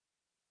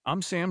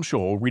I'm Sam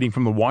Scholl reading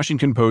from the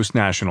Washington Post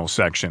National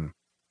section.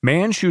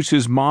 Man shoots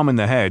his mom in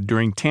the head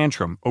during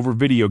tantrum over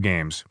video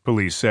games,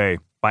 police say,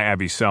 by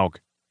Abby Selk.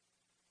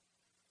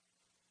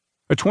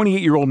 A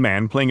 28-year-old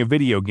man playing a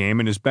video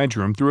game in his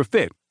bedroom threw a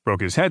fit,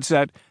 broke his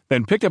headset,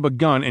 then picked up a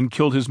gun and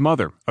killed his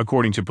mother,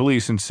 according to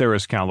police in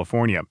Ceres,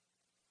 California.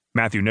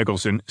 Matthew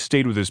Nicholson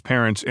stayed with his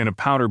parents in a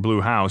powder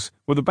blue house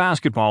with a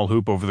basketball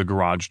hoop over the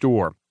garage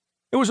door.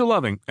 It was a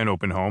loving and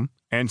open home,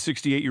 and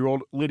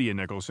 68-year-old Lydia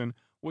Nicholson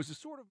was the sort of